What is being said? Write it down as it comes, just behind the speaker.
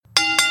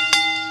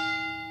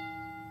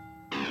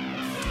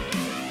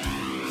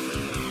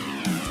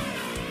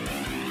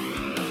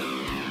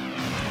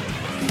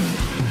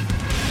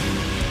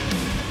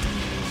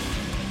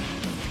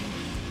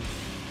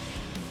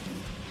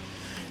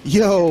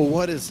Yo,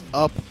 what is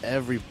up,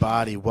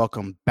 everybody?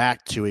 Welcome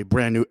back to a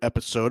brand new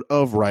episode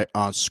of Right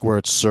on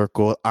Squared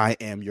Circle. I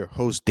am your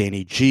host,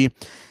 Danny G,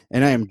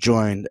 and I am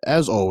joined,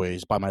 as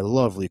always, by my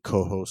lovely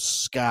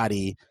co-host,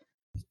 Scotty.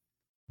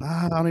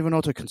 I don't even know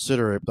what to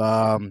consider it.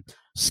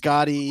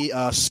 Scotty,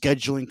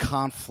 scheduling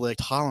conflict,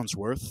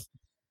 Hollinsworth.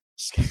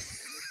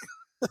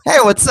 Hey,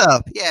 what's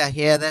up?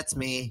 Yeah, that's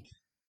me.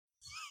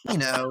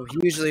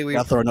 Usually we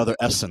Gotta throw another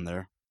S in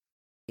there.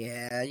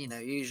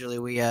 usually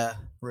we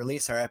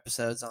release our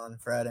episodes on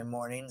Friday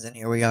mornings, and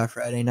here we are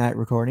Friday night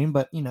recording,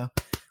 but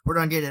we're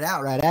going to get it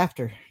out right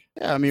after.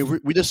 Yeah, I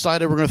mean, we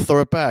decided we're gonna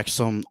throw it back,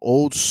 some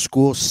old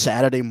school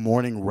Saturday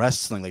morning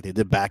wrestling like they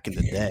did back in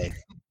the day.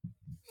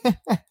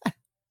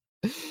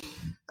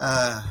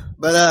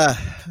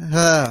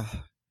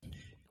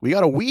 We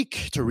got a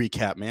week to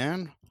recap,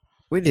 man.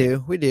 We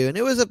do, and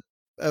it was a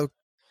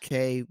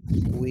okay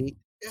week.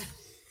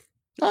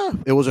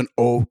 It was an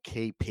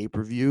okay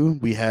pay-per-view.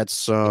 We had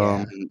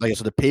some, like I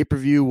said, the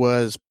pay-per-view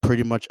was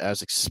pretty much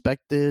as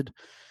expected.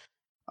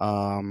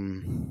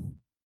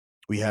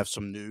 We have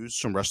some news,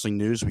 some wrestling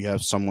news. We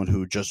have someone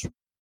who just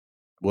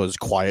was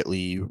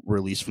quietly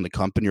released from the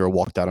company or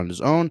walked out on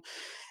his own.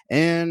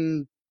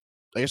 And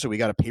like I said, we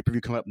got a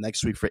pay-per-view coming up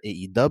next week for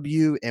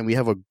AEW, and we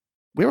have a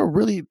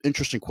really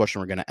interesting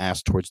question we're going to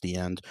ask towards the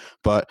end.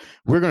 But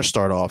we're going to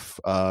start off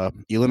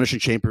Elimination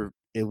Chamber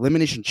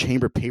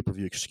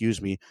pay-per-view.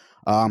 Excuse me,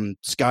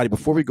 Scotty.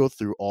 Before we go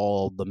through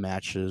all the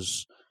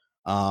matches,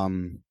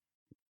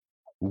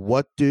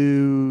 what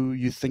do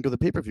you think of the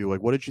pay-per-view?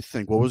 Like, what did you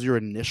think? What was your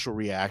initial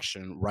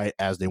reaction right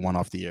as they went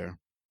off the air?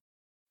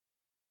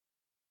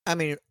 I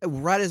mean,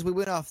 right as we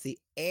went off the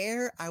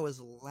air, I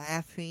was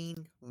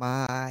laughing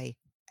my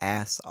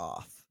ass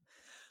off.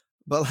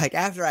 But like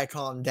after I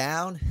calmed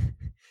down,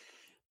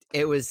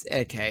 it was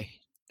okay.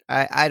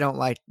 I don't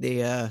like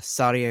the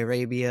Saudi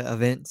Arabia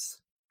events.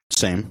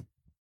 Same.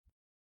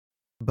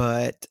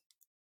 But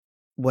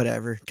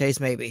whatever,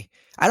 case maybe.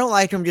 I don't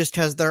like them just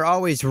because they're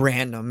always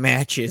random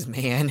matches,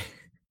 man.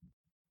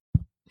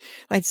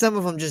 Like some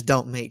of them just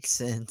don't make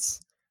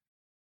sense.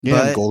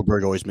 Yeah, and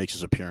Goldberg always makes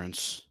his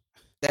appearance.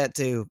 That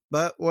too,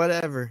 but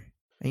whatever.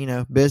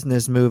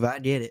 Business move. I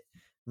get it.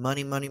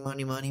 Money.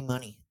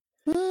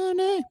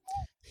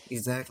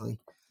 Exactly.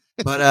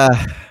 But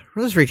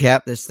let's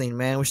recap this thing,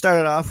 man. We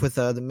started off with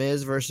The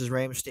Miz versus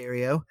Rey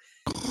Mysterio.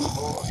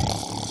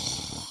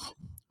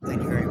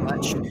 Thank you very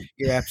much.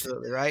 You're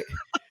absolutely right.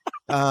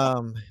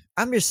 I'm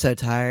just so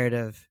tired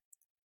of.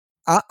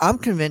 I'm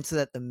convinced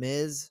that The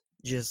Miz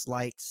just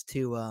likes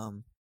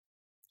to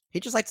he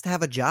just likes to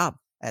have a job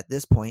at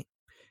this point.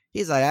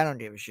 He's like, I don't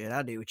give a shit.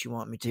 I'll do what you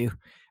want me to.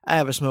 I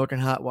have a smoking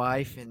hot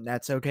wife, and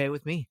that's okay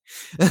with me.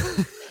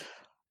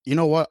 You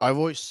know what? I've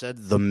always said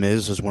The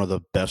Miz is one of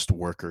the best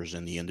workers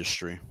in the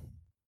industry.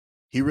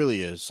 He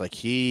really is. Like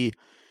he's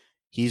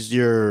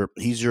your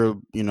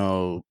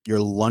your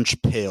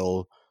lunch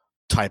pail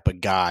type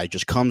of guy.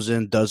 Just comes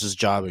in, does his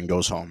job, and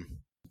goes home.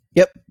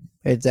 Yep,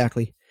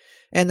 exactly.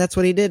 And that's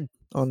what he did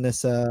on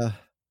this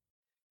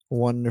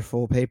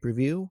wonderful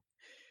pay-per-view.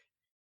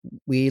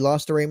 We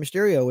lost to Rey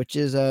Mysterio, which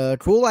is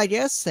cool, I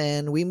guess,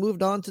 and we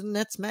moved on to the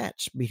next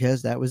match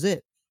because that was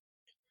it.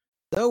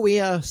 So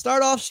we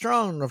start off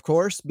strong, of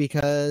course,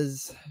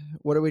 because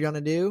what are we going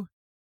to do?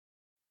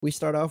 We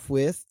start off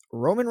with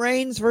Roman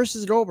Reigns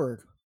versus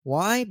Goldberg.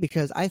 Why?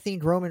 Because I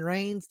think Roman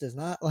Reigns does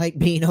not like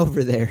being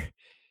over there.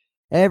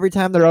 Every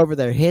time they're over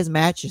there, his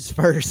match is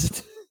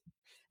first.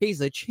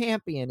 He's a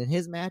champion, and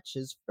his match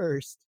is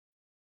first.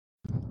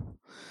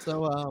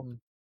 So,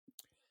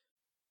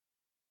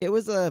 it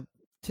was a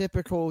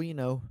typical,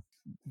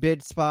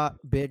 big spot.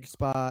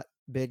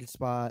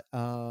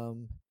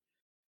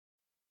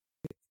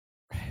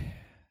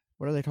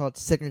 What are they called?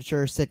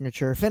 Signature,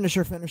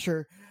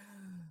 finisher.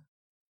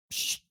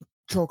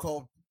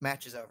 Chokehold.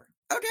 Match is over.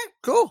 Okay,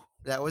 cool.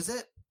 That was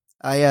it.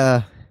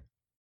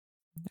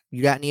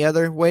 You got any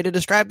other way to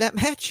describe that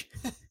match?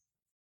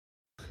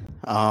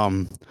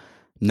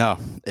 No,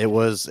 it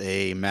was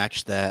a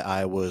match that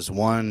I was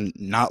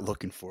not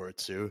looking forward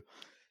to.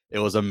 It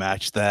was a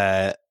match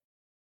that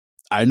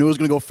I knew was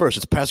going to go first.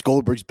 It's past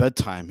Goldberg's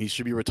bedtime. He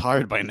should be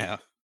retired by now.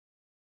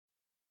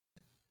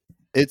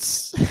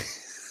 It's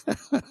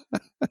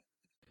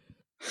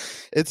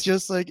it's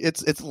just like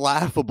it's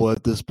laughable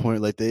at this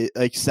point.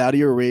 Like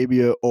Saudi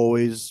Arabia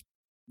always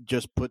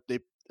just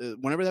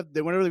whenever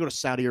they go to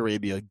Saudi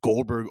Arabia,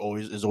 Goldberg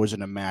is always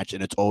in a match,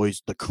 and it's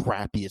always the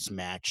crappiest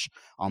match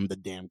on the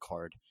damn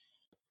card.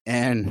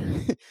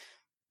 And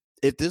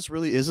if this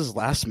really is his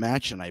last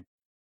match, and I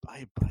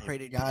pray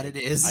to God it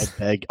is.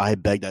 I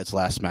beg that it's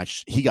last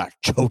match. He got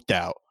choked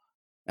out,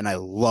 and I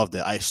loved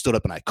it. I stood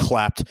up and I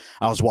clapped.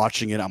 I was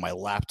watching it on my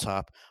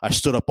laptop. I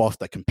stood up off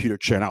that computer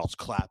chair and I was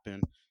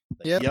clapping.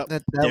 Yep.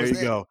 There you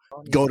go.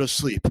 Go to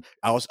sleep.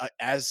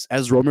 As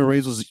Roman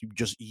Reigns was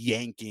just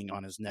yanking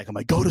on his neck. I'm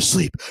like, go to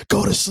sleep.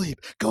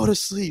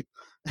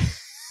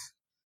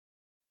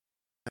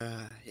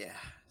 Yeah.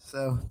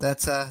 So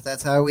that's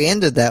how we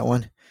ended that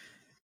one.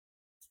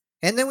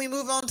 And then we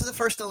move on to the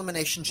first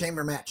Elimination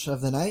Chamber match of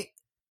the night.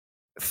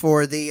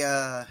 for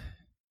the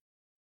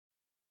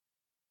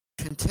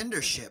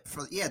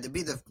contendership to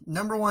be the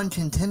number one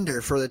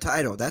contender for the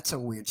title. That's a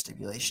weird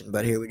stipulation,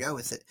 but here we go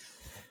with it.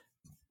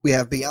 We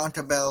have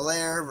Bianca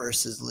Belair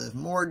versus Liv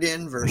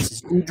Morgan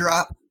versus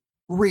Doudrop,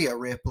 Rhea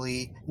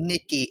Ripley,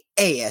 Nikki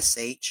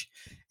ASH,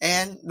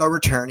 and the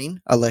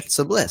returning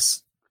Alexa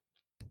Bliss.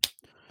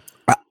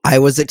 I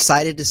was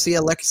excited to see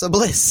Alexa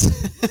Bliss.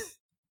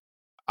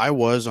 I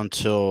was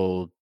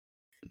until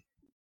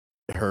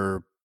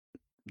her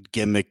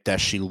gimmick that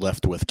she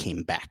left with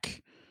came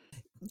back.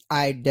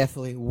 I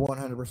definitely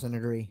 100%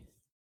 agree.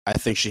 I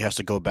think she has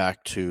to go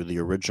back to the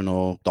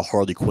original, the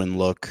Harley Quinn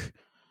look.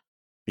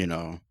 You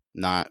know,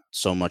 not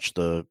so much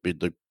the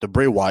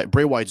Bray Wyatt.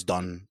 Bray Wyatt's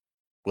done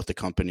with the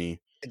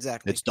company.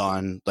 Exactly. It's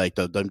done. Like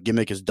the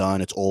gimmick is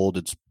done. It's old.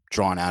 It's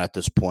drawn out at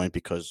this point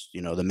because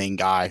the main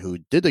guy who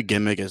did the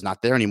gimmick is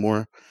not there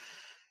anymore.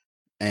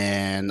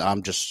 And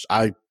I'm just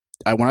I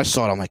when I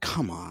saw it, I'm like,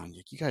 come on,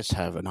 you guys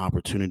have an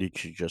opportunity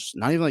to just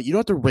not even you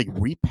don't have to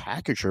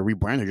repackage her,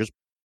 rebrand her, just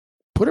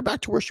put her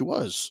back to where she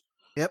was.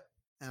 Yep,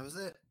 that was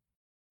it.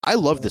 I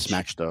love this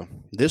match though.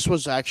 This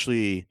match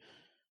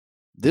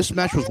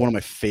was one of my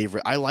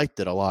favorite. I liked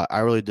it a lot. I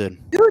really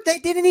did. Dude, they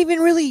didn't even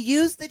really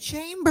use the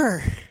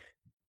chamber.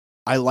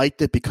 I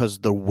liked it because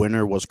the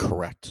winner was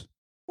correct.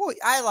 Well,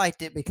 I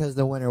liked it because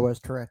the winner was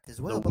correct as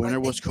well. The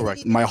winner was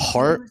correct. My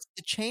heart.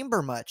 The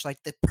chamber much.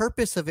 Like the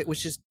purpose of it was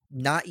just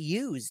not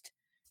used.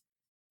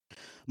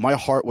 My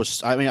heart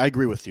was. I mean, I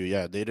agree with you.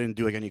 Yeah, they didn't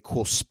do any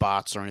cool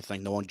spots or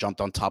anything. No one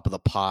jumped on top of the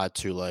pod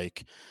to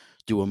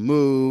do a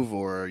move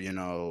or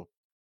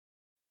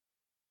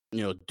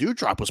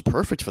Doudrop was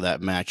perfect for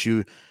that match.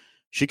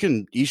 She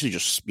can easily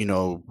just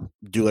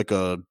do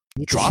a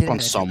drop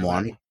on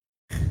someone.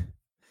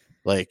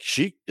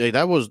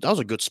 That was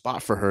a good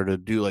spot for her to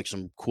do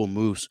some cool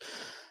moves.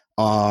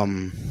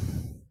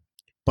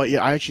 But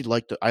yeah, I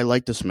actually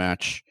liked this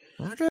match.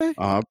 Okay.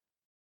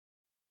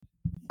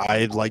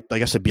 Like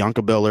I said,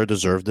 Bianca Belair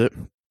deserved it.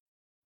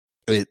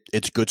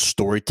 It's good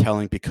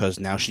storytelling because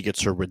now she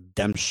gets her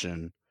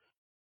redemption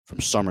from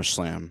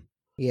SummerSlam.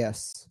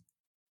 Yes.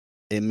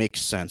 It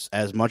makes sense.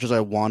 As much as I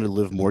wanted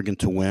Liv Morgan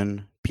to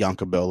win,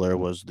 Bianca Belair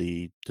was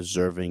the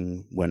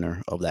deserving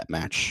winner of that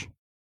match.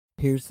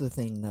 Here's the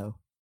thing, though.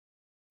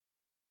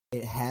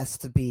 It has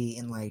to be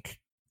in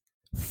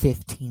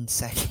 15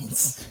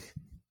 seconds.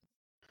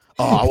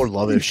 Oh, I would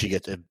love it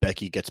if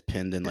Becky gets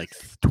pinned in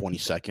 20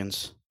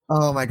 seconds.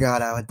 Oh my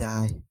god, I would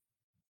die.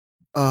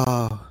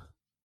 Oh.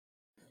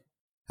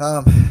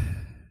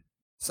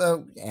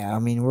 So yeah, I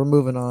mean we're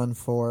moving on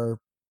for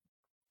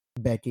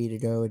Becky to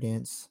go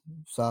against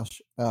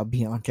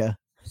Bianca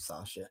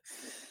Sasha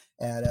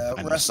at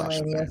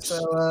WrestleMania.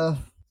 So all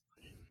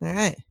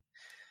right.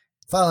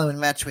 Following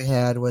match we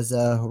had was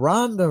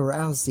Ronda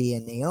Rousey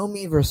and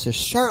Naomi versus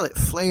Charlotte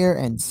Flair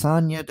and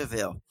Sonya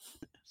Deville.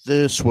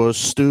 This was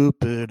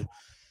stupid.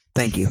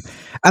 Thank you.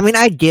 I mean,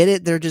 I get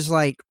it. They're just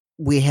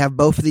we have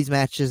both of these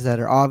matches that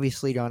are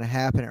obviously going to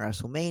happen at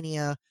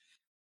WrestleMania.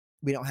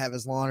 We don't have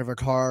as long of a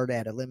card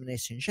at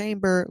Elimination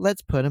Chamber.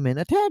 Let's put them in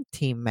a tag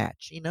team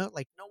match.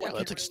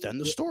 Let's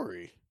extend the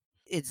story.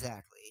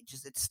 Exactly.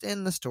 Just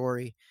extend the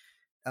story.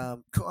 I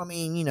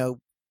mean,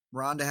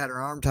 Ronda had her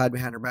arm tied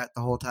behind her back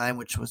the whole time,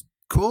 which was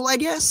cool, I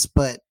guess.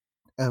 But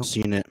I've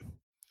seen it.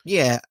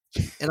 Yeah,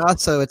 and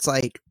also it's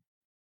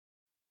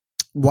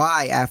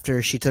why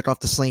after she took off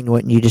the sling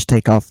wouldn't you just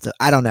take off the?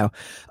 I don't know.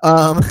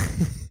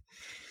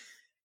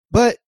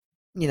 But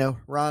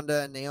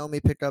Ronda and Naomi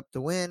pick up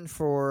the win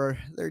for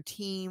their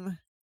team,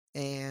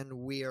 and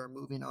we are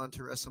moving on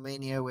to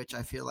WrestleMania, which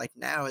I feel like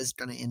now is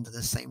going to end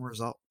the same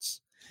results.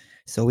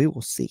 So we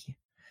will see.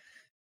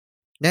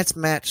 Next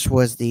match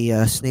was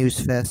the snooze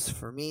fest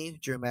for me,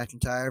 Drew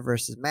McIntyre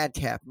versus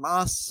Madcap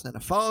Moss in a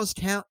Falls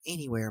Count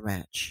Anywhere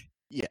match.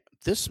 Yeah,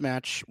 this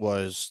match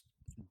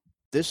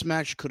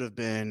could have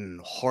been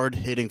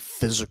hard-hitting,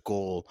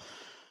 physical.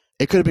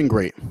 It could have been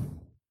great.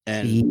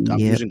 And I'm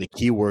using the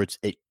keywords,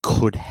 it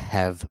could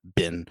have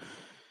been.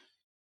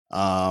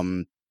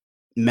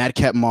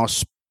 Madcap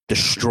Moss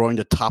destroying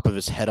the top of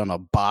his head on a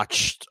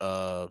botched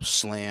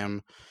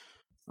slam.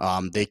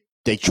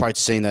 They tried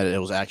saying that it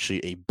was actually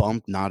a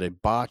bump, not a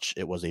botch.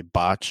 It was a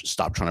botch.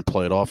 Stop trying to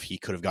play it off. He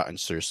could have gotten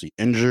seriously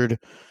injured.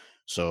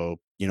 So,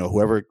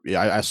 whoever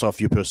I saw a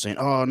few people saying,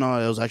 oh, no,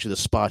 it was actually the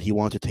spot. He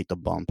wanted to take the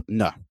bump.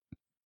 No,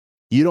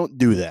 you don't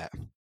do that.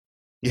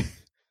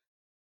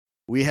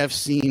 We have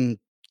seen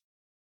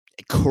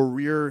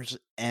careers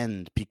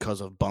end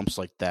because of bumps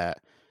like that,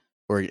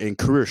 and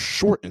careers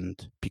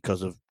shortened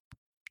because of,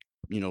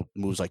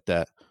 moves like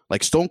that.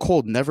 Like Stone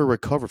Cold never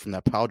recovered from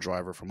that pile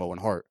driver from Owen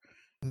Hart.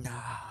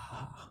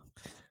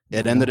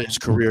 It ended his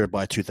career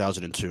by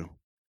 2002.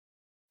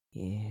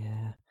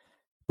 Yeah.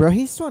 Bro,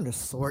 he's throwing a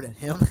sword at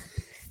him.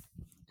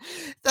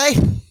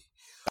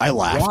 I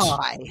laughed.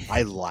 Why?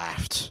 I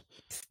laughed.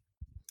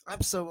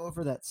 I'm so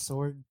over that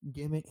sword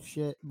gimmick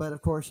shit. But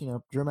of course,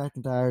 Drew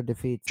McIntyre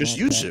defeats. Just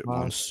use it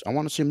once. I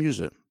want to see him use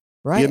it.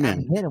 Right? Hit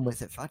him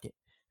with it. Fuck it.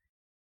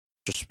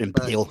 Just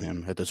impale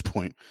him at this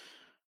point.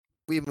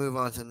 We move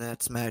on to the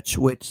next match,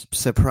 which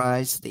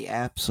surprised the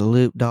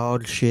absolute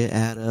dog shit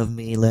out of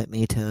me, let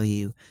me tell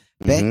you.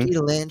 Mm-hmm. Becky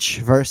Lynch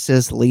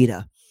versus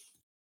Lita.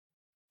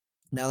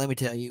 Now, let me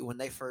tell you, when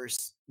they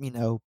first,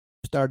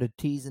 started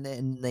teasing it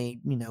and they,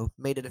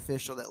 made it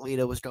official that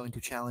Lita was going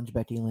to challenge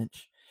Becky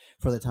Lynch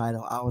for the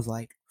title, I was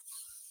like,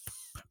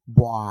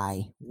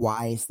 why?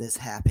 Why is this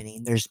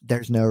happening?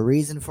 There's no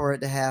reason for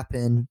it to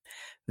happen.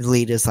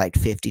 Lita's like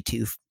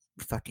 52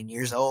 fucking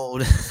years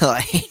old.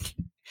 Like,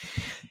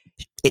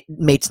 it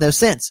makes no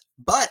sense.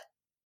 But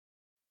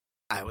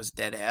I was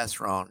dead ass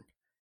wrong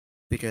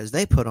because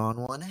they put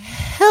on one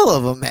hell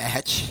of a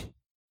match.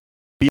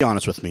 Be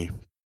honest with me.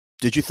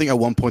 Did you think at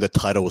one point the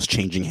title was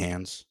changing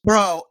hands?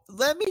 Bro,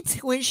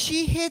 when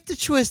she hit the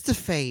twist of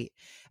fate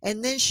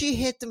and then she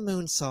hit the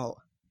moonsault,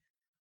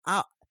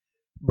 I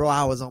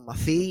was on my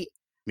feet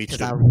Me because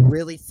too. I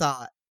really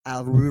thought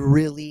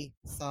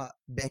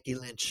Becky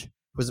Lynch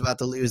was about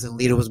to lose and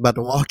Lita was about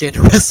to walk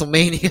into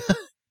WrestleMania.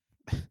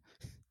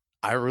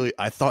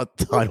 I thought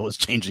the title was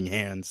changing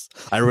hands.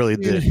 I really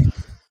did.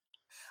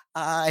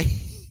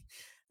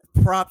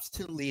 Props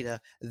to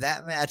Lita.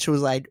 That match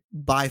was like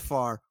by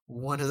far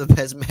one of the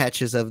best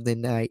matches of the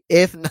night,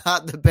 if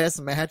not the best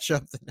match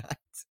of the night.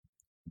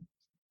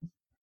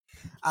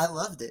 I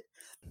loved it.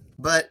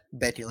 But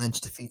Becky Lynch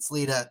defeats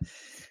Lita.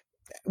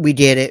 We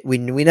get it. We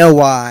know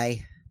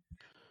why.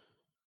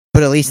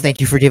 But at least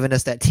thank you for giving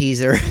us that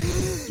teaser.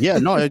 Yeah,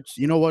 no, it's,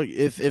 you know what?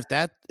 If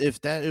that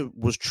it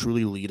was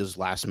truly Lita's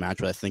last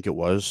match, what I think it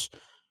was,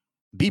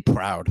 be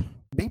proud.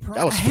 Be proud.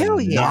 That was Hell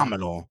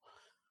phenomenal.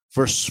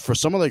 For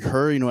someone like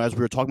her, as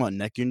we were talking about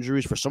neck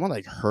injuries, for someone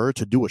like her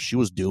to do what she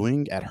was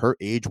doing at her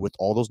age with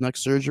all those neck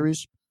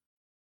surgeries,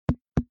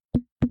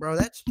 bro,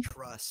 that's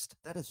trust.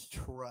 That is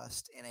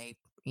trust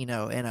in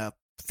a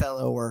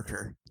fellow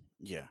worker.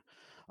 Yeah.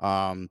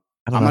 I'm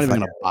not even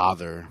gonna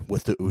bother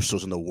with the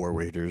Usos and the War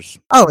Raiders.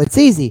 Oh, it's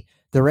easy.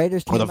 The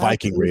Raiders or the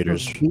Viking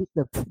Raiders.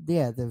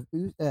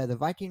 The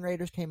Viking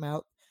Raiders came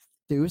out.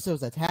 The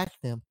Usos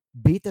attacked them,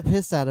 beat the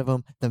piss out of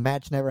them. The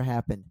match never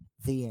happened.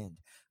 The end.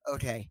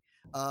 Okay.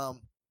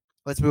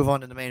 Let's move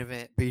on to the main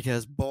event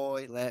because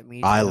boy, let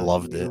me. I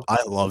loved it.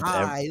 I loved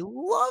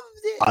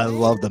it. I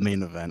loved the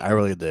main event. I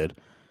really did.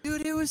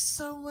 Dude, it was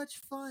so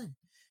much fun.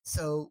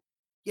 So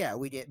yeah,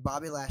 we get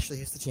Bobby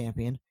Lashley as the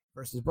champion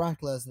versus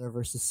Brock Lesnar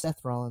versus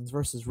Seth Rollins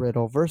versus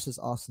Riddle versus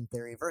Austin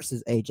Theory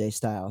versus AJ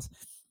Styles.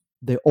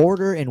 The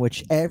order in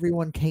which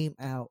everyone came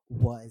out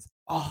was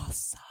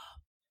awesome.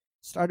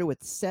 Started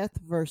with Seth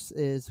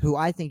versus who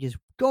I think is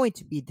going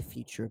to be the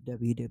future of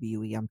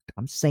WWE.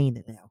 I'm saying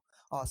it now.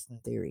 Austin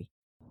Theory.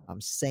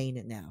 I'm saying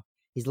it now.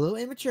 He's a little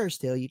immature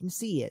still. You can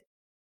see it.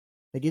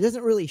 Like, he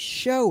doesn't really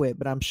show it,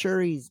 but I'm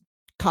sure he's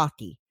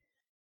cocky.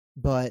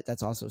 But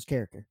that's also his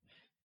character.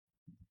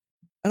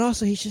 And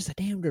also, he's just a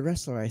damn good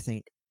wrestler, I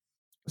think.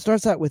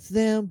 Starts out with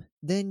them,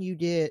 then you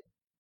get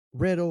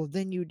Riddle,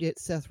 then you get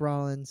Seth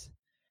Rollins.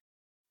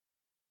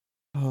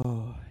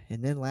 Oh,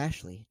 and then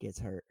Lashley gets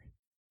hurt.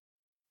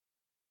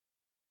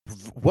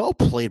 Well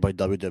played by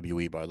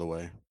WWE, by the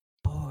way.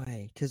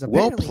 Boy, because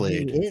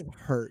apparently he is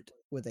hurt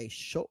with a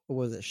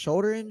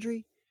shoulder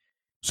injury.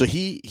 So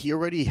he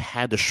already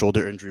had the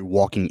shoulder injury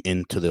walking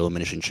into the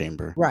Elimination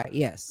Chamber. Right,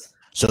 yes.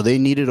 So they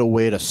needed a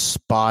way to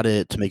spot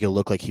it to make it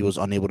look like he was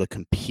unable to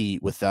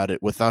compete without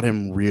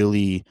him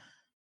really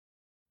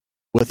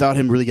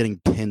getting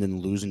pinned and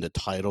losing the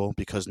title,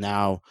 because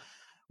now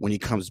when he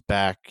comes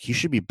back, he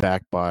should be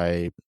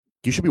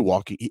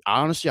walking.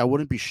 Honestly, I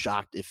wouldn't be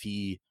shocked if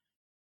he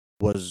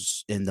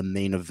was in the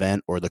main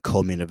event or the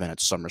co-main event at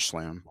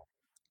SummerSlam.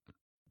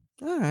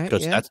 All right,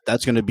 because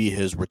that's going to be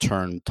his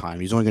return time.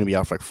 He's only going to be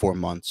out for like 4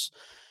 months.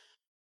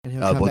 And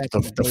but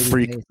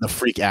the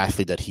freak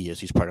athlete that he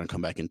is, he's probably going to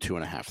come back in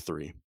 2.5,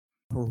 3.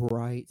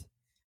 Right.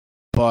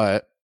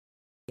 But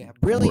yeah,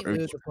 brilliant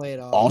move to play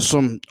it off.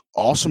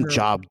 Awesome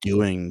job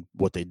doing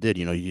what they did.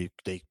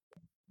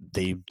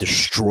 They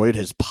destroyed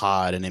his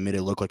pod and they made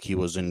it look like he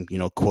was in,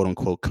 quote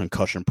unquote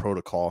concussion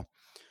protocol.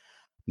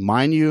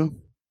 Mind you,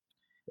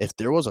 if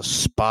there was a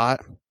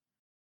spot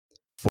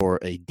for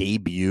a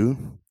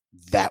debut,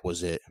 that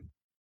was it.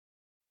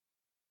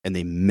 And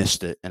they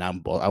missed it. And I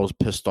was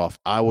pissed off.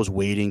 I was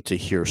waiting to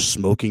hear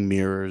Smoking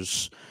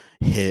Mirrors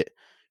hit.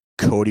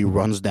 Cody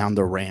runs down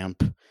the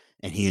ramp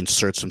and he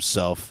inserts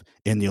himself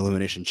in the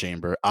Elimination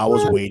Chamber. I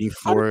was waiting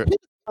for it.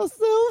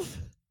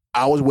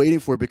 I was waiting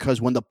for it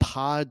because when the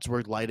pods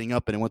were lighting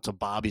up and it went to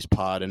Bobby's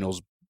pod and it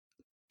was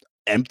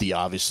empty,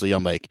 obviously,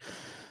 I'm like,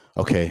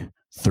 okay,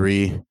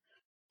 3,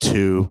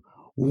 2,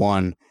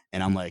 1.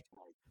 And I'm like,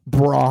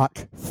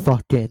 Brock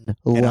fucking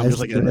Lesnar. And I'm just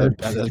like,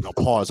 as I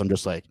pause, I'm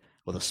just like,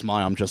 with a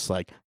smile, I'm just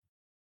like,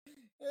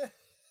 and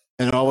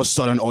then all of a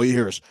sudden, all you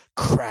hear is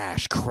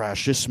crash,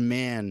 crash. This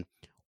man,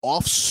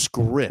 off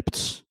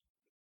script,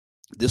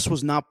 this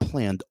was not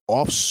planned,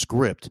 off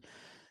script,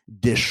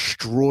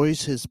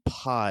 destroys his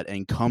pod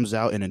and comes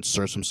out and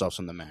inserts himself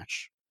in the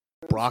match.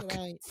 Brock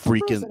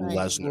freaking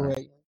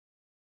Lesnar.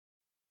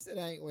 I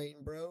ain't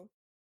waiting, bro.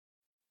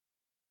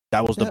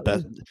 That was the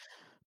best.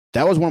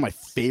 That was one of my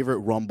favorite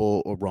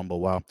Rumble,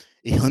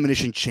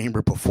 Elimination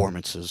Chamber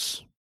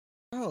performances.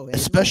 Oh,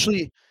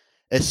 Especially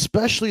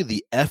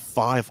the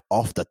F5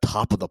 off the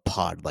top of the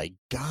pod. Like,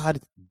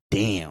 god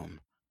damn.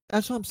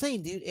 that's what I'm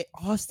saying, dude.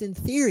 Austin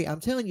Theory. I'm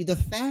telling you, the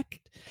fact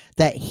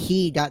that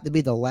he got to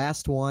be the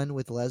last one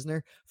with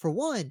Lesnar, for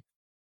one,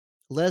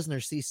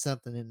 Lesnar sees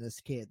something in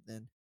this kid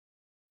then.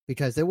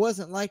 Because it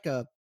wasn't like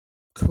a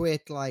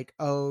quick, like,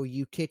 oh,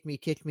 you kick me,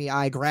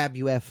 I grab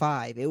you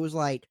F5. It was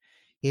like,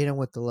 hit him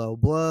with the low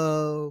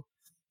blow.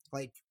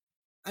 Like,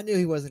 I knew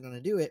he wasn't going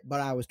to do it,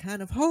 but I was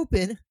kind of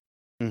hoping,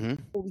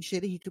 holy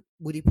shit,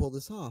 would he pull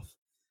this off?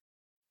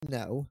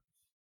 No.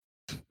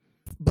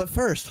 But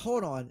first,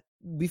 hold on.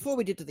 Before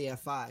we get to the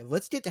F5,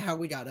 let's get to how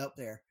we got up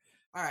there.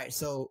 All right,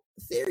 so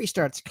Theory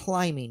starts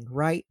climbing,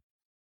 right?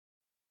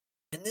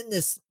 And then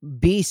this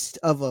beast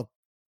of a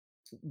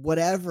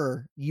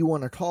whatever you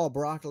want to call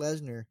Brock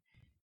Lesnar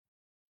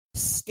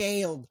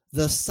scaled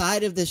the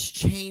side of this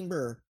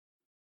chamber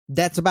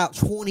that's about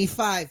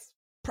 25,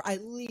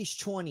 at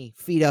least 20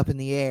 feet up in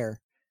the air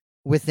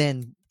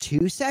within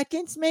 2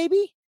 seconds,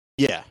 maybe?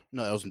 Yeah,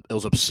 no, it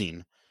was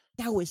obscene.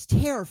 That was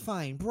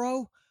terrifying,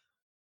 bro.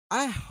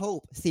 I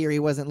hope Theory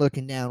wasn't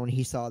looking down when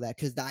he saw that,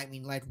 because I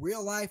mean, like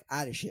real life,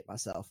 I'd have shit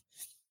myself.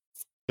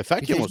 The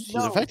fact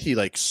he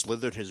like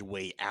slithered his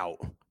way out.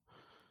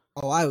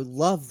 Oh, I would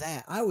love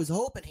that. I was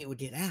hoping he would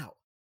get out,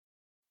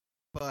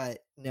 but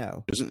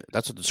no.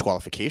 That's a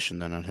disqualification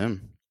then on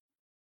him?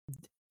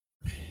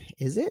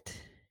 Is it?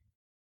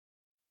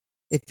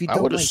 If you I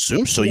would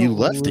assume so. You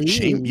left the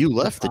chamber. You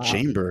left the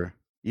chamber.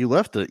 You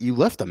left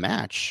the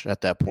match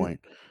at that point.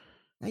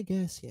 I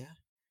guess, yeah.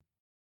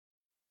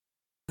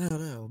 I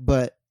don't know,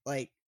 but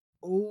like,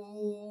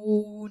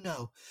 oh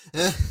no.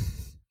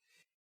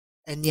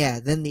 And yeah,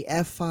 then the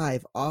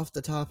F5 off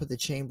the top of the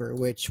chamber,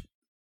 which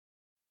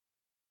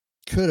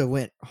could have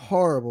went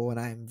horrible, and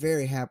I'm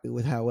very happy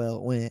with how well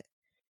it went.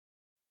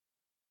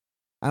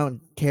 I don't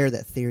care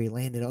that Theory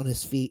landed on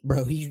his feet,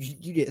 bro.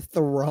 You get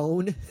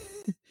thrown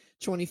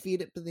 20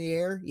 feet up in the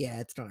air. Yeah,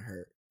 it's gonna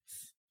hurt.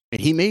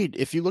 And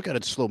if you look at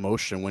it slow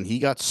motion, when he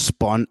got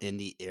spun in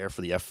the air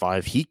for the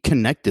F5, he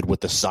connected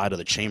with the side of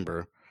the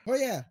chamber. Oh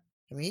yeah,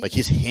 I mean, like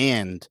his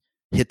hand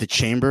hit the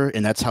chamber,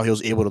 and that's how he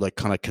was able to like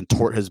kind of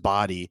contort his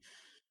body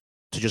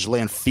to just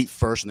land feet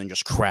first and then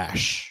just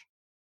crash.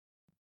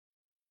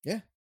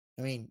 Yeah,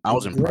 I mean, I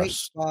was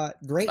impressed.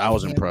 I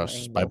was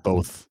impressed by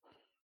both.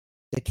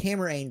 The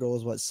camera angle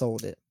is what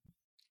sold it.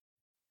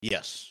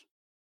 Yes.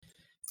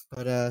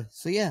 But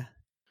so yeah,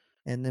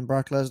 and then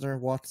Brock Lesnar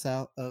walks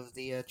out of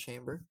the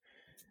chamber.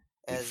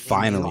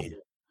 Finally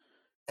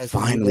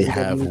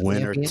have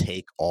winner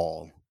take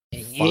all.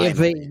 And yeah,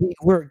 baby,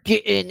 we're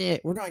getting it.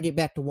 We're gonna get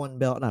back to one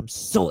belt, and I'm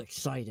so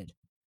excited.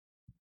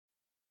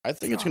 I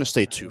think it's gonna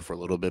stay two for a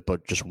little bit,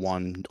 but just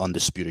one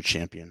undisputed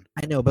champion.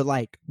 I know, but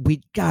like,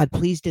 God,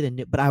 please did a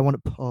new. But I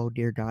want to. Oh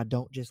dear God,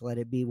 don't just let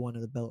it be one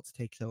of the belts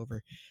takes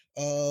over.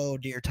 Oh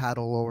dear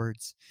title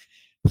lords,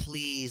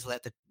 please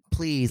let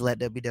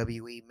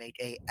WWE make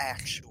a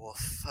actual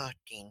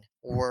fucking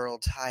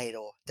world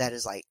title that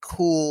is like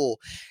cool,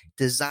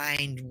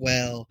 designed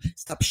well.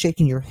 Stop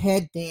shaking your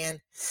head, Dan.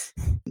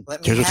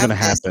 Here's what's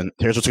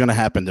gonna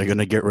happen. They're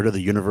gonna get rid of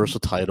the Universal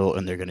title,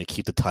 and they're gonna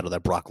keep the title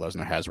that Brock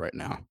Lesnar has right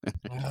now.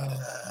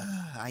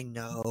 I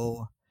know.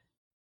 All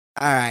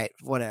right,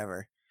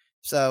 whatever.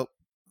 So,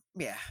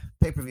 yeah,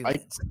 pay-per-view.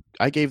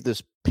 I gave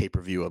this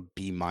pay-per-view a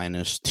B-,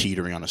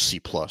 teetering on a C+.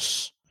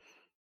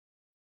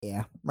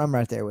 Yeah, I'm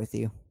right there with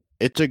you.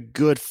 It's a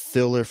good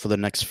filler for the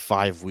next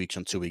 5 weeks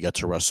until we get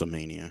to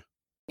WrestleMania.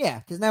 Yeah,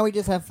 because now we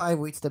just have 5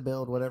 weeks to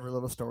build whatever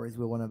little stories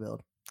we want to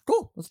build.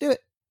 Cool, let's do it.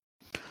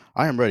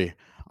 I am ready.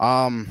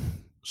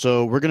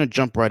 So we're gonna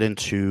jump right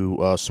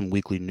into some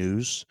weekly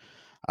news.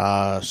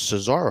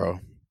 Cesaro,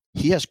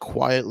 he has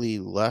quietly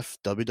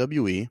left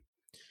WWE.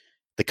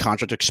 The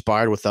contract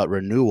expired without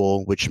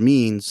renewal, which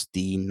means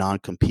the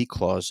non-compete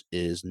clause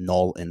is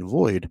null and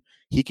void.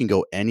 He can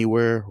go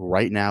anywhere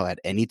right now at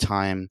any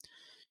time.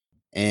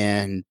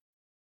 And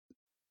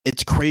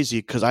it's crazy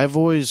because I've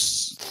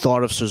always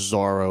thought of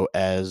Cesaro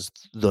as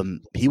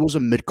he was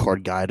a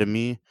mid-card guy to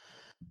me,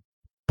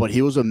 but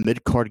he was a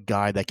mid-card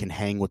guy that can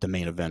hang with the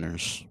main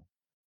eventers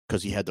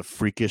because he had the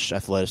freakish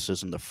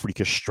athleticism, the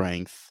freakish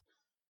strength.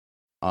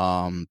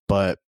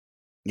 But,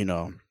 you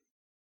know,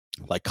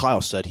 like Kyle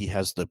said, he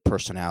has the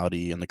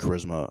personality and the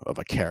charisma of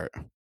a carrot.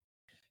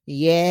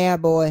 Yeah,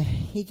 boy.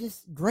 He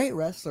just great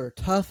wrestler,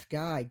 tough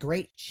guy,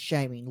 great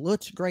shaming,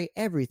 looks great,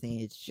 everything.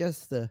 It's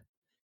just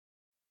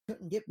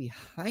couldn't get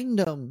behind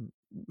him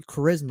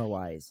charisma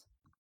wise.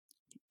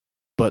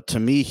 But to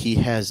me, he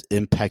has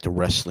Impact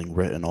Wrestling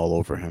written all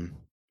over him.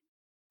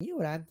 You know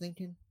what I'm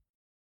thinking?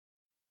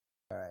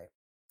 All right,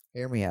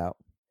 hear me out.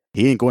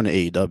 He ain't going to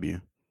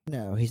AEW.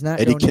 No, he's not.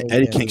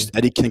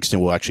 Eddie Kingston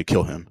will actually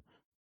kill him.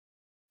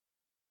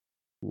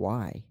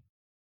 Why?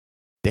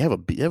 They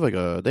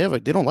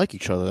don't like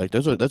each other. Like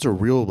that's a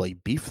real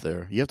like beef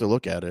there. You have to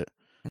look at it.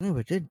 I know,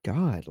 but good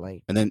God,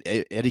 like. And then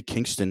Eddie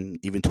Kingston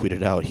even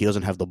tweeted out he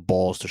doesn't have the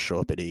balls to show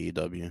up at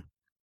AEW.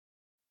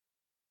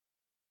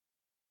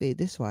 See,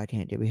 this is why I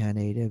can't get behind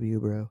AEW,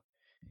 bro.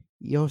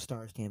 Your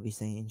stars can't be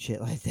saying shit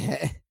like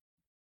that.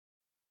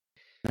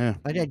 Yeah.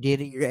 Like, I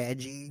get it, you're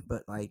edgy,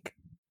 but like,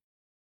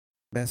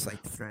 that's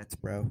like threats,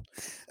 bro.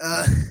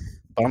 But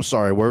I'm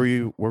sorry.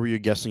 Where were you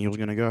guessing he was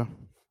gonna go?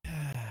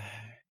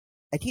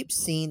 I keep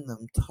seeing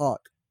them talk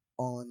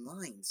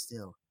online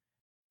still.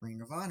 Ring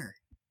of Honor.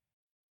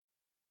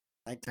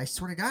 I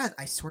swear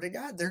to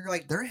God,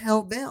 they're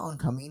hell bent on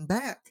coming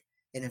back.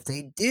 And if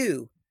they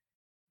do,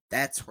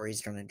 that's where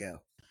he's gonna go.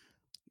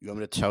 You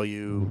want me to tell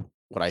you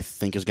what I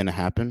think is gonna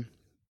happen?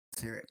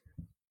 Let's hear it.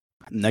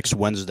 Next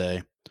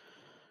Wednesday,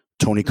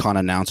 Tony Khan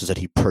announces that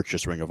he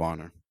purchased Ring of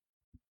Honor.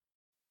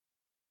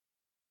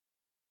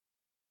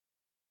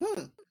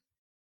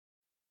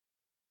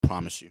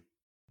 Promise you.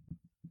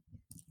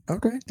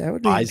 Okay, that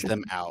would be Buys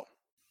them out.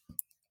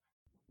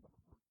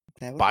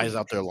 That would Buys be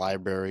out their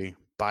library.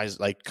 Buys,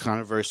 like, kind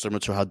of very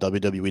similar to how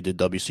WWE did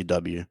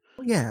WCW.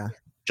 Yeah.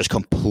 Just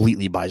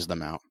completely buys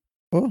them out.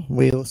 Well,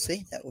 we'll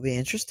see. That will be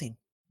interesting.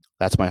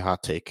 That's my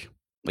hot take.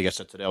 Like I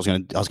said today, I was gonna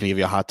give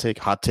you a hot take.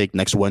 Hot take: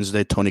 next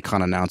Wednesday, Tony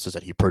Khan announces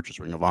that he purchased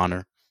Ring of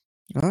Honor.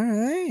 All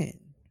right.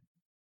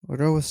 We'll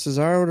go with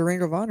Cesaro to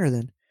Ring of Honor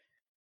then.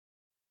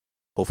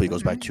 Hopefully, he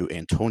goes back to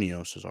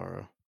Antonio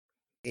Cesaro.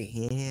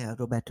 Yeah, I'll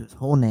go back to his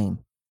whole name.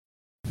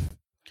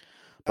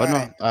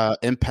 But no,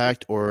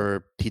 Impact,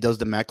 or he does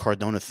the Matt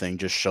Cardona thing,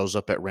 just shows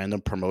up at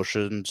random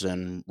promotions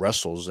and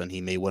wrestles, and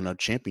he may win a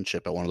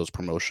championship at one of those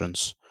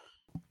promotions.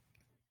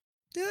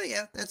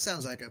 Yeah, that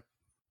sounds like a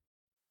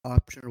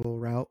optional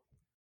route.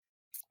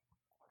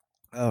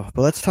 Oh,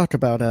 but let's talk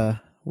about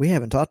we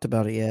haven't talked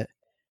about it yet.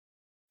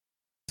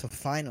 So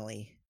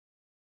finally,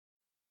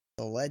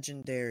 the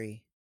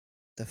legendary,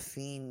 the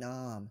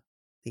phenom,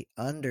 the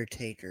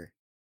Undertaker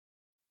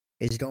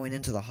is going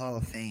into the Hall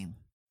of Fame.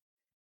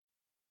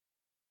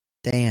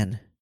 Dan,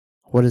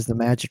 what is the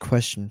magic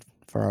question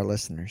for our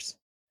listeners?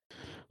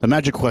 The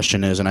magic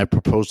question is, and I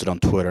proposed it on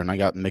Twitter, and I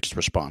got mixed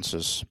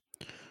responses.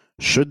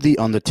 Should The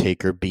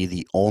Undertaker be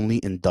the only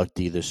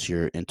inductee this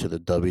year into the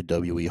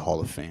WWE Hall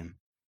of Fame?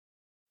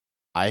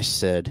 I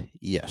said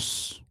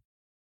yes.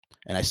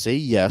 And I say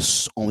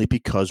yes only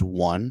because,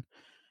 one,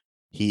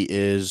 he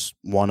is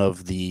one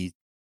of the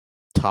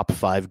top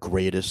 5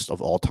 greatest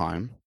of all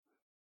time.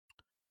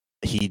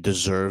 He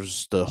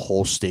deserves the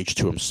whole stage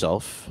to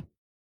himself.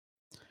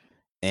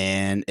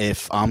 And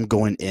if I'm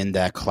going in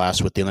that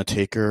class with The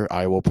Undertaker,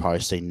 I will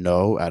probably say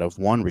no out of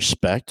 1,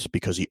 respect,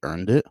 because he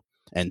earned it.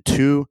 And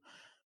 2,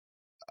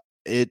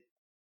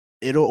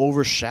 it'll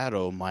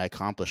overshadow my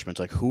accomplishments.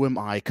 Like, who am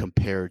I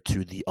compared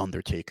to The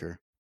Undertaker?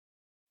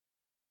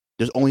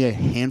 There's only a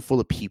handful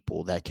of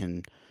people that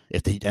can,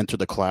 if they enter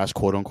the class,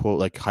 quote unquote,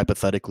 like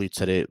hypothetically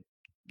today,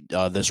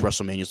 this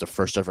WrestleMania is the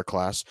first ever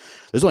class.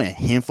 There's only a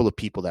handful of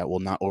people that will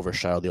not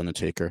overshadow The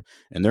Undertaker,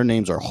 and their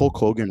names are Hulk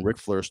Hogan, Ric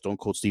Flair, Stone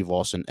Cold Steve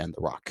Austin, and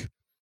The Rock.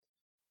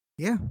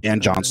 Yeah.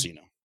 And John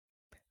Cena.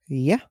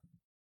 Yeah.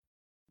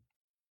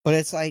 But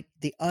it's like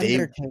The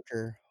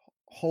Undertaker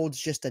holds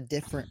just a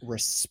different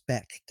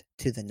respect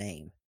to the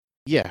name.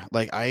 Yeah,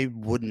 like, I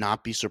would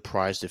not be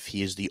surprised if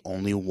he is the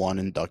only one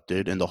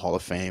inducted in the Hall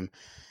of Fame,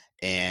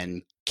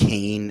 and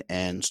Kane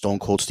and Stone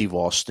Cold Steve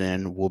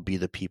Austin will be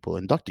the people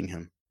inducting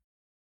him.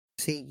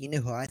 See, you know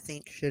who I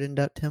think should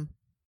induct him?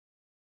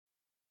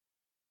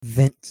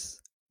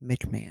 Vince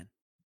McMahon.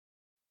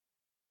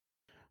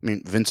 I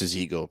mean, Vince's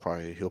ego,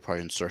 he'll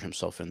probably insert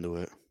himself into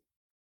it.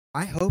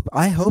 I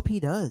hope he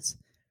does.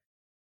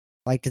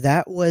 Like,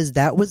 that was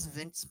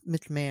Vince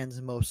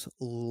McMahon's most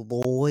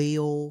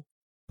loyal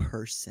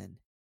person.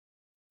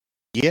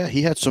 Yeah,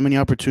 he had so many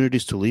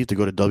opportunities to leave to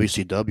go to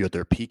WCW at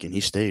their peak, and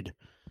he stayed.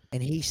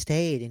 And he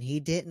stayed, and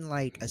he didn't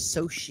like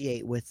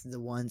associate with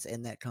the ones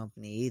in that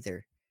company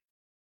either.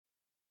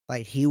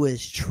 Like, he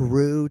was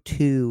true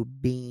to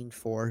being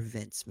for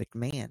Vince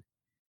McMahon.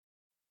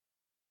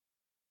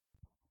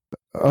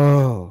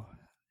 Oh,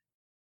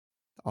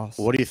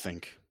 awesome. What do you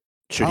think?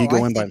 Should he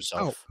go in by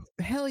himself?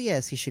 Hell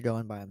yes, he should go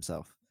in by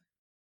himself.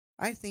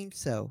 I think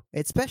so,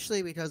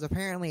 especially because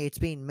apparently it's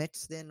being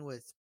mixed in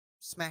with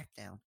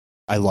SmackDown.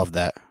 I love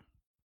that.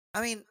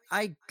 I mean,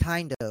 I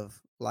kind of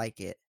like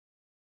it.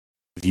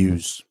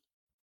 Views.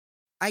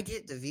 I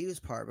get the views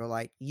part, but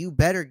like, you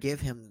better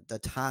give him the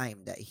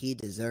time that he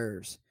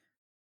deserves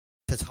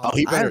to talk. Oh,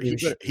 he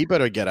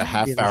better get a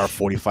half hour,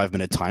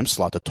 45-minute time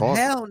slot to talk.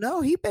 Hell no,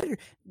 he better.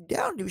 I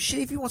don't do shit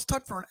if he wants to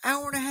talk for an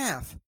hour and a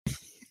half.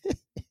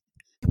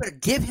 You better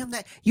give him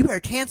that. You better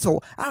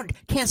cancel.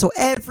 Cancel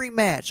every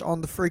match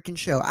on the freaking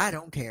show. I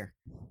don't care.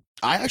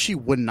 I actually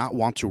would not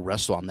want to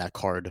wrestle on that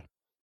card.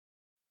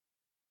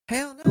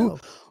 Hell no.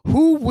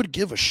 Who would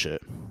give a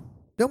shit?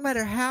 No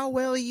matter how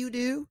well you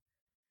do,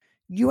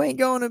 you ain't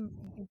going to.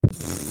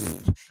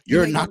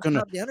 You are not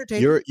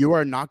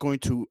going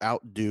to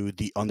outdo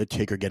The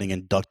Undertaker getting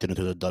inducted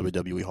into the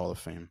WWE Hall of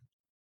Fame.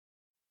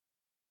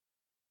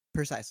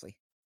 Precisely.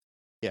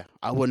 Yeah,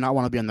 I would not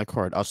want to be on that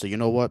card. I'll say, you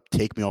know what?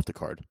 Take me off the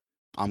card.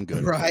 I'm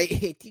good.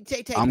 Right.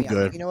 I'm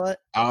good. You know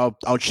what?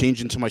 I'll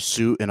change into my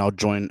suit and I'll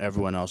join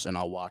everyone else and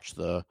I'll watch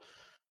the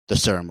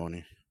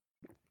ceremony.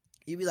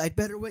 You'd be like,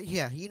 better what?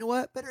 Yeah, you know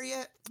what? Better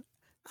yet,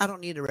 I don't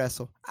need to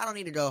wrestle. I don't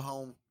need to go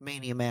home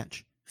Mania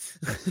match.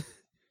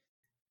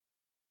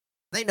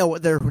 They know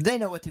what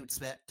to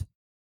expect.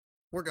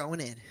 We're going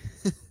in.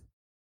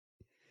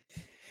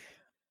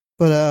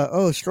 But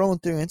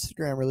scrolling through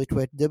Instagram really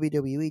quick,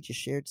 WWE just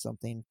shared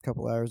something a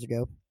couple hours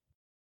ago.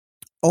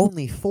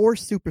 Only 4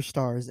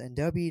 superstars in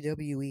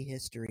WWE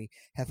history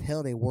have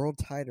held a world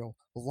title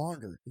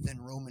longer than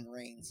Roman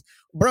Reigns.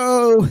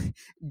 Bro,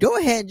 go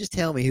ahead and just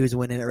tell me who's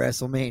winning at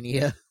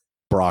WrestleMania.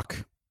 Brock.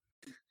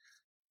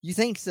 You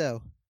think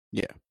so?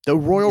 Yeah. The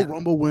Royal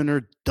Rumble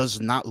winner does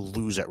not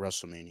lose at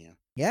WrestleMania.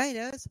 Yeah, he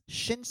does.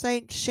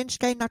 Shinsuke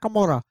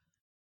Nakamura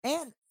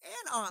and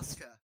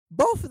Asuka.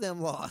 Both of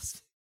them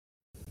lost.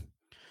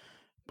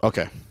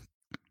 Okay.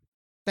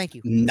 Thank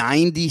you.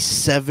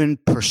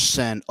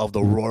 97% of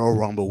the Royal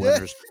Rumble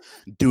winners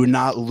do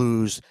not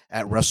lose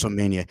at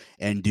WrestleMania.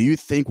 And do you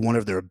think one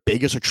of their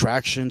biggest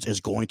attractions is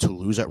going to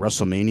lose at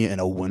WrestleMania in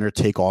a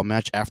winner-take-all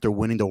match after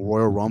winning the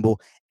Royal Rumble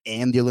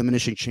and the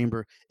Elimination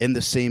Chamber in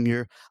the same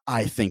year?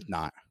 I think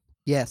not.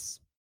 Yes.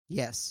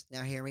 Now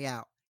hear me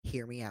out.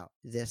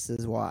 This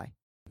is why.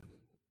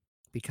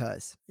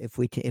 Because if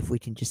we can get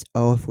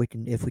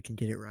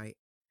it right,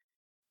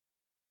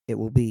 it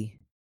will be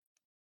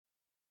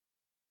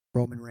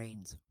Roman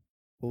Reigns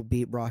will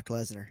beat Brock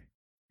Lesnar.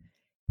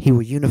 He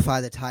will unify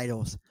the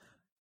titles.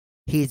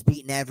 He has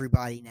beaten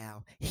everybody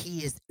now.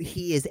 He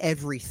is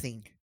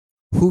everything.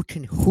 Who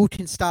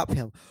can stop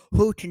him?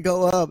 Who can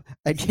go up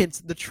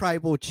against the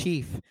tribal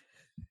chief?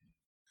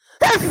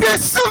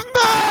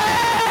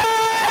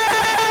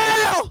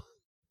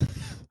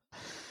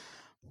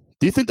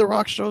 Do you think The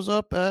Rock shows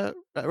up at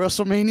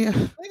WrestleMania?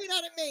 Maybe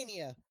not at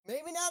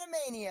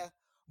Mania,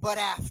 but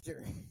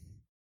after.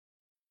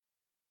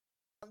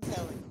 I'm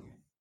telling you.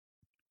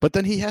 But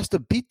then he has to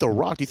beat The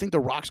Rock. Do you think The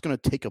Rock's going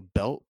to take a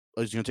belt?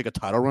 Is he going to take a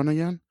title run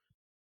again?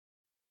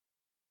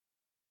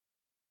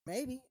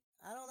 Maybe.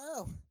 I don't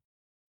know.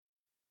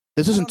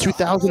 This isn't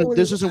 2000.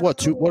 This isn't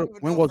what?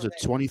 When was it?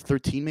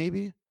 2013,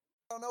 maybe? I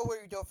don't know where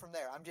you go from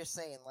there. I'm just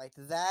saying, like,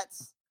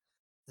 that's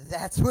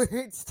where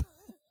it's.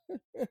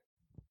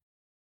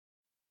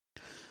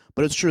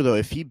 But it's true, though.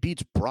 If he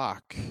beats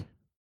Brock,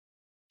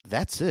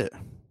 that's it.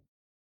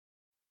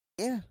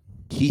 Yeah.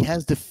 He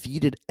has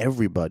defeated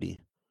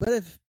everybody. But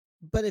if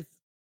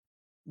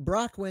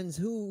Brock wins,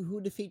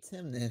 who defeats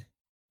him then?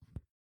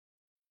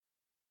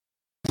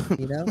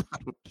 You know?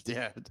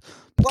 Yeah.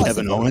 Plus,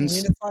 Kevin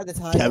Owens.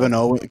 Kevin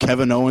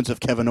Owens. If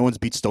Kevin Owens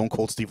beats Stone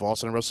Cold Steve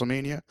Austin at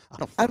WrestleMania,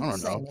 I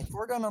don't know. If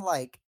we're gonna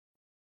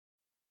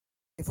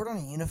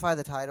unify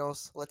the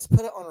titles, let's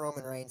put it on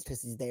Roman Reigns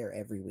because he's there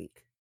every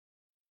week.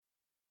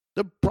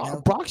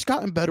 Brock's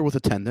gotten better with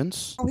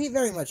attendance. Oh, he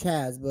very much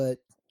has, but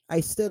I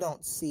still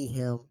don't see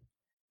him.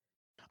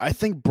 I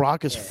think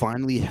Brock is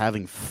finally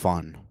having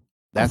fun.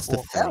 That's the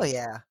thing. Hell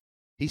yeah.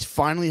 He's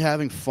finally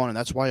having fun, and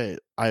that's why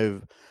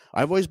I've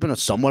always been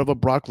somewhat of a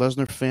Brock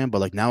Lesnar fan,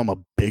 but like now I'm a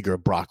bigger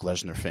Brock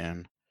Lesnar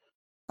fan.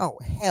 Oh,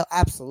 hell,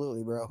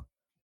 absolutely, bro.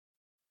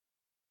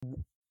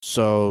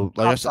 So,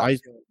 like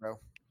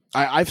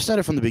I've said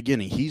it from the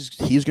beginning. He's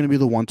going to be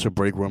the one to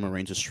break Roman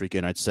Reigns' streak,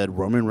 and I'd said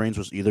Roman Reigns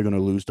was either going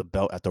to lose the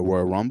belt at the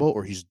Royal Rumble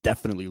or he's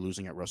definitely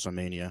losing at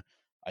WrestleMania.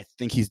 I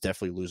think he's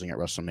definitely losing at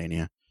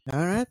WrestleMania.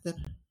 All right,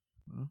 then.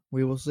 Well,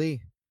 we will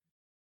see.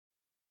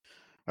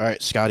 All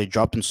right, Scotty,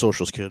 drop in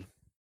socials, kid.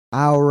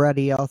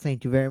 Alrighty, y'all.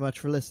 Thank you very much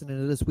for listening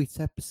to this week's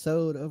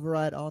episode of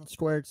Right On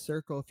Squared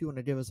Circle. If you want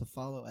to give us a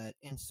follow at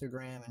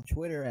Instagram and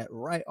Twitter at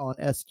Right On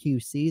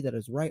SQC, that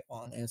is Right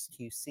On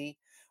SQC,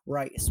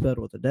 right spelled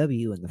with a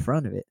W in the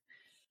front of it.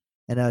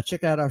 And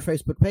check out our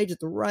Facebook page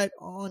at the Right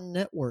On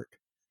Network.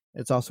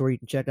 It's also where you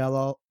can check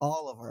out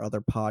all of our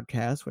other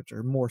podcasts, which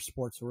are more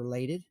sports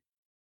related.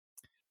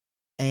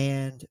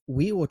 And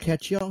we will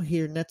catch y'all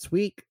here next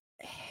week.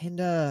 And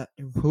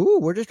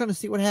we're just going to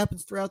see what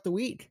happens throughout the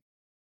week.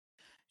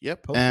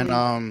 Yep. Hopefully.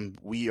 And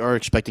we are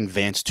expecting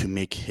Vance to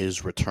make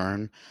his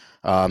return.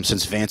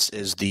 Since Vance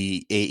is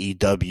the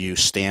AEW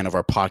stan of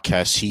our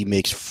podcast, he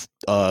makes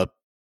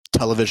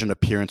television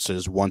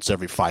appearances once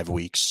every 5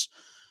 weeks.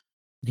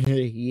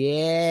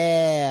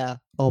 Yeah.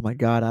 Oh my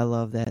God, I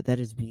love that. That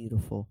is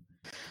beautiful.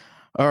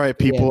 All right,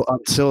 people. Yeah.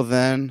 Until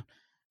then,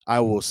 I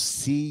will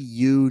see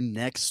you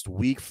next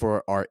week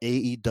for our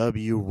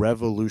AEW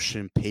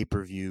Revolution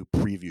pay-per-view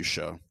preview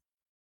show.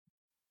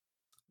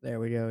 There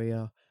we go,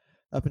 y'all.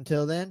 Up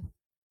until then,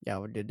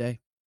 y'all have a good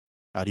day.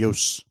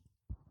 Adios.